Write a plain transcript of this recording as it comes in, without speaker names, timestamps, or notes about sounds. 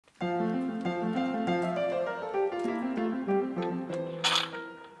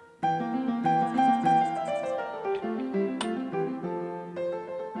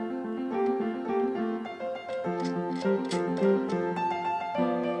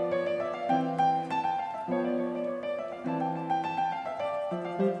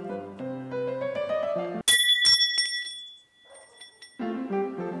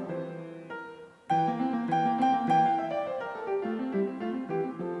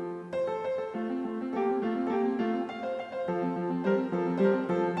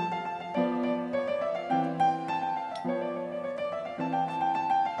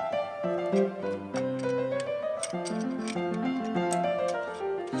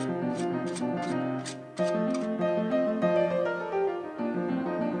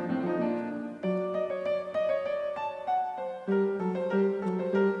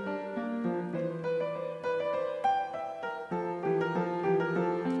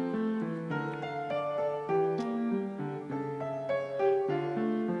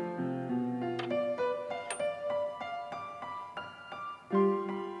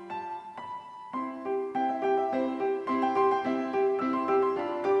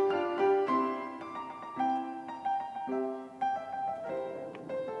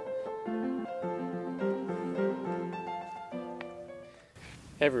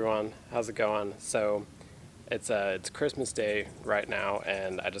Hey everyone, how's it going? So it's Christmas Day right now,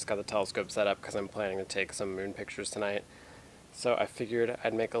 and I just got the telescope set up because I'm planning to take some moon pictures tonight. So I figured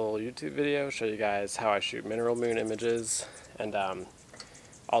I'd make a little YouTube video, show you guys how I shoot mineral moon images, and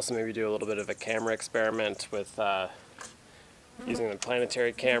also maybe do a little bit of a camera experiment with using the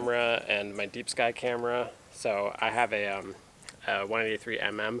planetary camera and my deep sky camera. So I have a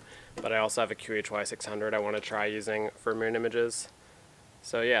 183mm, but I also have a QHY600 I want to try using for moon images.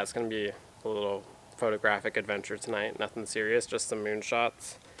 So yeah, it's going to be a little photographic adventure tonight, nothing serious, just some moon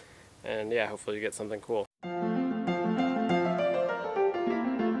shots, and yeah, hopefully you get something cool.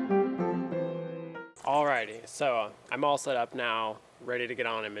 Alrighty, so I'm all set up now, ready to get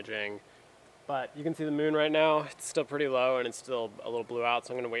on imaging, but you can see the moon right now, it's still pretty low and it's still a little blue out,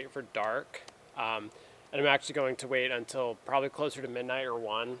 so I'm going to wait for dark, and I'm actually going to wait until probably closer to midnight or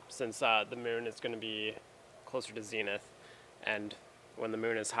 1, since the moon is going to be closer to zenith, and when the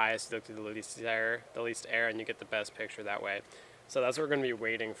moon is highest, you look through the least air, and you get the best picture that way. So that's what we're going to be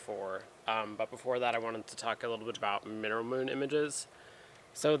waiting for. But before that, I wanted to talk a little bit about mineral moon images.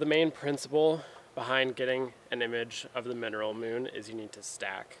 So the main principle behind getting an image of the mineral moon is you need to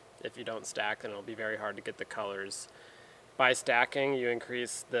stack. If you don't stack, then it'll be very hard to get the colors. By stacking, you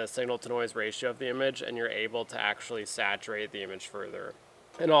increase the signal-to-noise ratio of the image, and you're able to actually saturate the image further.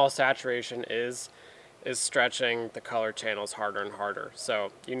 And all saturation is stretching the color channels harder and harder.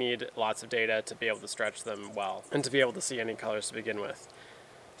 So you need lots of data to be able to stretch them well and to be able to see any colors to begin with.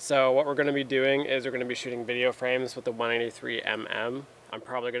 So what we're going to be doing is we're going to be shooting video frames with the 183mm. I'm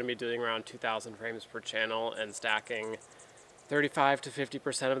probably going to be doing around 2,000 frames per channel and stacking 35 to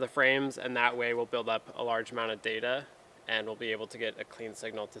 50% of the frames, and that way we'll build up a large amount of data and we'll be able to get a clean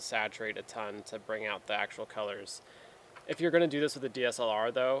signal to saturate a ton to bring out the actual colors. If you're going to do this with a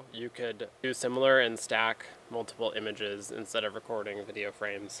DSLR though, you could do similar and stack multiple images instead of recording video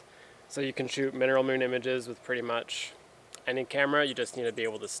frames. So you can shoot mineral moon images with pretty much any camera, you just need to be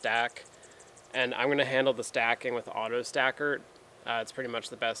able to stack. And I'm going to handle the stacking with Auto Stacker. It's pretty much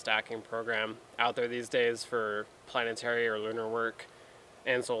the best stacking program out there these days for planetary or lunar work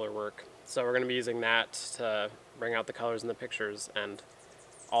and solar work. So we're going to be using that to bring out the colors in the pictures and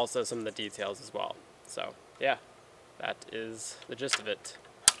also some of the details as well. So yeah. That is the gist of it.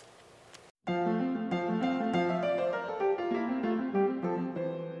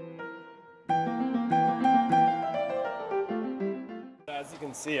 As you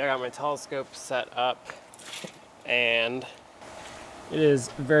can see, I got my telescope set up and it is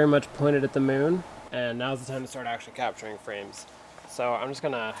very much pointed at the moon, and now's the time to start actually capturing frames. So I'm just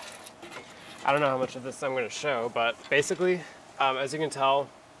gonna, I don't know how much of this I'm gonna show, but basically, as you can tell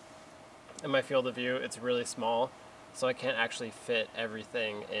in my field of view, it's really small. So I can't actually fit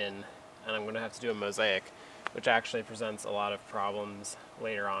everything in, and I'm going to have to do a mosaic, which actually presents a lot of problems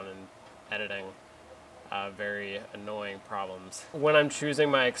later on in editing, very annoying problems. When I'm choosing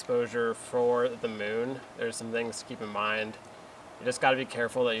my exposure for the moon, there's some things to keep in mind. You just got to be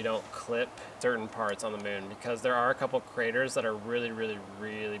careful that you don't clip certain parts on the moon, because there are a couple craters that are really, really,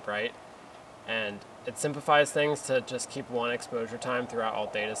 really bright, and it simplifies things to just keep one exposure time throughout all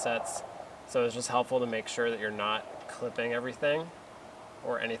data sets. So it's just helpful to make sure that you're not clipping everything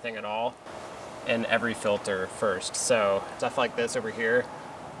or anything at all in every filter first. So stuff like this over here,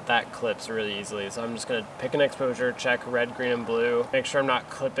 that clips really easily. So I'm just going to pick an exposure, check red, green, and blue, make sure I'm not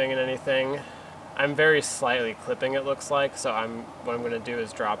clipping in anything. I'm very slightly clipping, it looks like, so what I'm going to do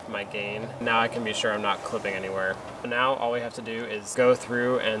is drop my gain. Now I can be sure I'm not clipping anywhere. Now all we have to do is go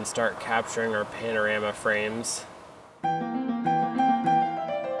through and start capturing our panorama frames.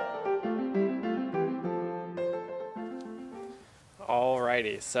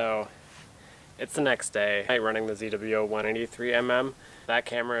 Alrighty, so it's the next day. I'm running the ZWO 183mm. That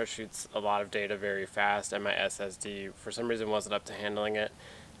camera shoots a lot of data very fast, and my SSD for some reason wasn't up to handling it.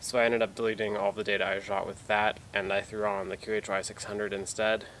 So I ended up deleting all the data I shot with that, and I threw on the QHY600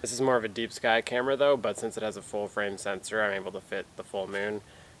 instead. This is more of a deep sky camera though, but since it has a full frame sensor, I'm able to fit the full moon.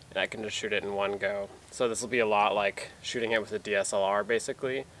 and I can just shoot it in one go. So this will be a lot like shooting it with a DSLR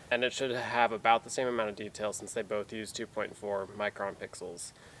basically, and it should have about the same amount of detail since they both use 2.4 micron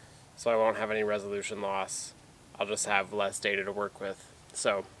pixels. So I won't have any resolution loss. I'll just have less data to work with.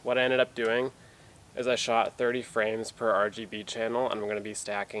 So what I ended up doing is I shot 30 frames per RGB channel, and I'm going to be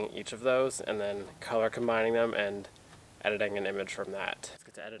stacking each of those and then color combining them and editing an image from that. Let's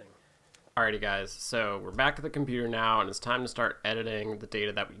get to editing. Alrighty guys, so we're back at the computer now and it's time to start editing the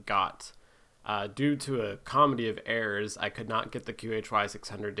data that we got. Due to a comedy of errors, I could not get the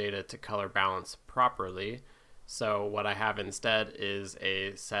QHY600 data to color balance properly. So what I have instead is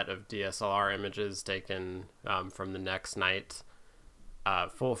a set of DSLR images taken from the next night,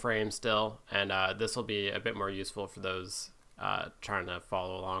 full frame still, and this will be a bit more useful for those trying to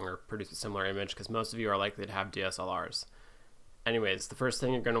follow along or produce a similar image, because most of you are likely to have DSLRs. Anyways, the first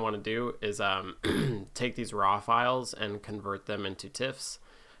thing you're going to want to do is take these raw files and convert them into TIFFs.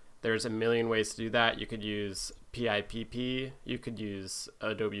 There's a million ways to do that. You could use PIPP, you could use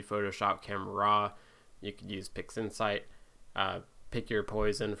Adobe Photoshop Camera Raw, you could use PixInsight. Pick your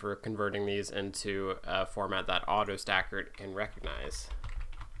poison for converting these into a format that AutoStacker can recognize.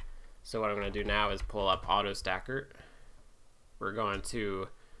 So what I'm going to do now is pull up AutoStacker. We're going to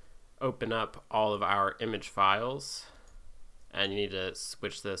open up all of our image files. And you need to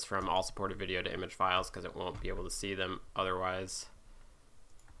switch this from all supported video to image files because it won't be able to see them otherwise.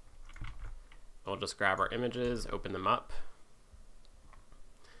 We'll just grab our images, open them up,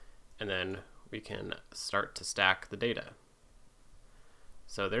 and then we can start to stack the data.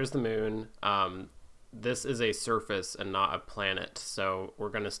 So there's the moon. This is a surface and not a planet, so we're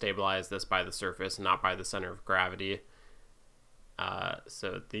going to stabilize this by the surface, not by the center of gravity.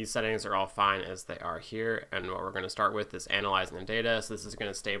 So these settings are all fine as they are here, and what we're going to start with is analyzing the data. So this is going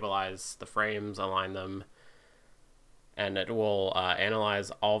to stabilize the frames, align them, and it will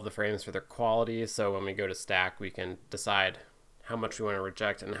analyze all of the frames for their quality. So when we go to stack, we can decide how much we want to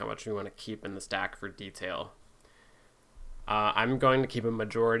reject and how much we want to keep in the stack for detail. I'm going to keep a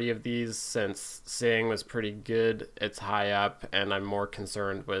majority of these since seeing was pretty good. It's high up, and I'm more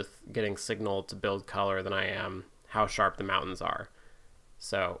concerned with getting signal to build color than I am how sharp the mountains are.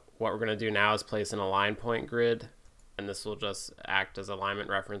 So what we're going to do now is place an align point grid, and this will just act as alignment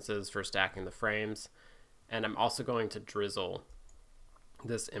references for stacking the frames. And I'm also going to drizzle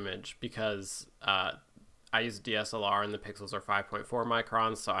this image because I use DSLR and the pixels are 5.4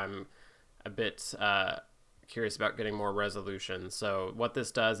 microns, so I'm a bit curious about getting more resolution. So what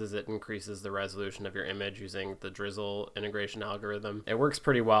this does is it increases the resolution of your image using the drizzle integration algorithm. It works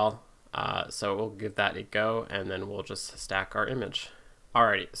pretty well. So we'll give that a go, and then we'll just stack our image.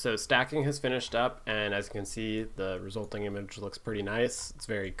 Alrighty, so stacking has finished up, and as you can see, the resulting image looks pretty nice. It's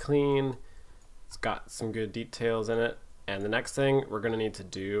very clean. It's got some good details in it. And the next thing we're going to need to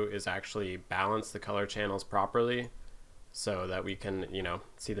do is actually balance the color channels properly so that we can, you know,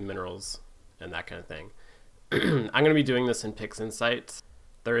 see the minerals and that kind of thing. I'm going to be doing this in PixInsight.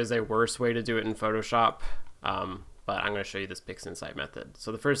 There is a worse way to do it in Photoshop. But I'm going to show you this PixInsight method.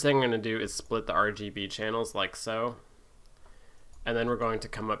 So the first thing I'm going to do is split the RGB channels like so. And then we're going to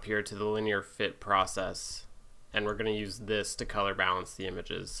come up here to the linear fit process. And we're going to use this to color balance the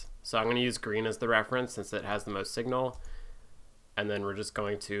images. So I'm going to use green as the reference since it has the most signal. And then we're just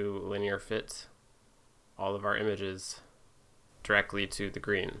going to linear fit all of our images directly to the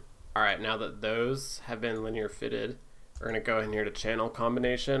green. Alright, now that those have been linear fitted, we're going to go in here to channel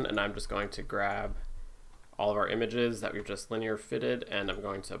combination, and I'm just going to grab all of our images that we've just linear fitted, and I'm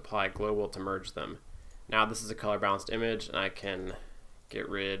going to apply global to merge them. Now this is a color balanced image, and I can get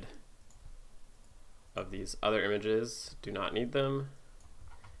rid of these other images, do not need them.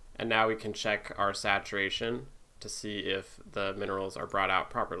 And now we can check our saturation to see if the minerals are brought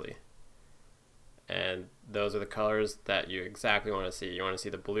out properly. And those are the colors that you exactly want to see. You want to see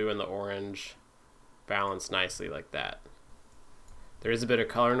the blue and the orange balanced nicely like that. There is a bit of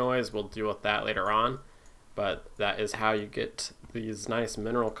color noise, we'll deal with that later on. But that is how you get these nice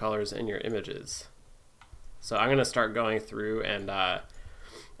mineral colors in your images. So I'm going to start going through and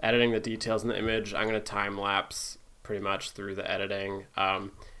editing the details in the image. I'm going to time lapse pretty much through the editing.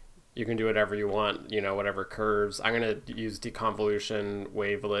 You can do whatever you want, you know, whatever curves. I'm going to use deconvolution,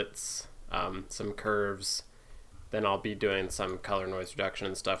 wavelets, some curves. Then I'll be doing some color noise reduction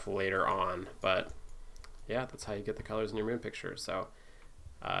and stuff later on. But yeah, that's how you get the colors in your moon picture. So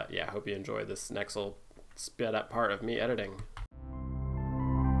yeah, I hope you enjoy this next little sped up part of me editing.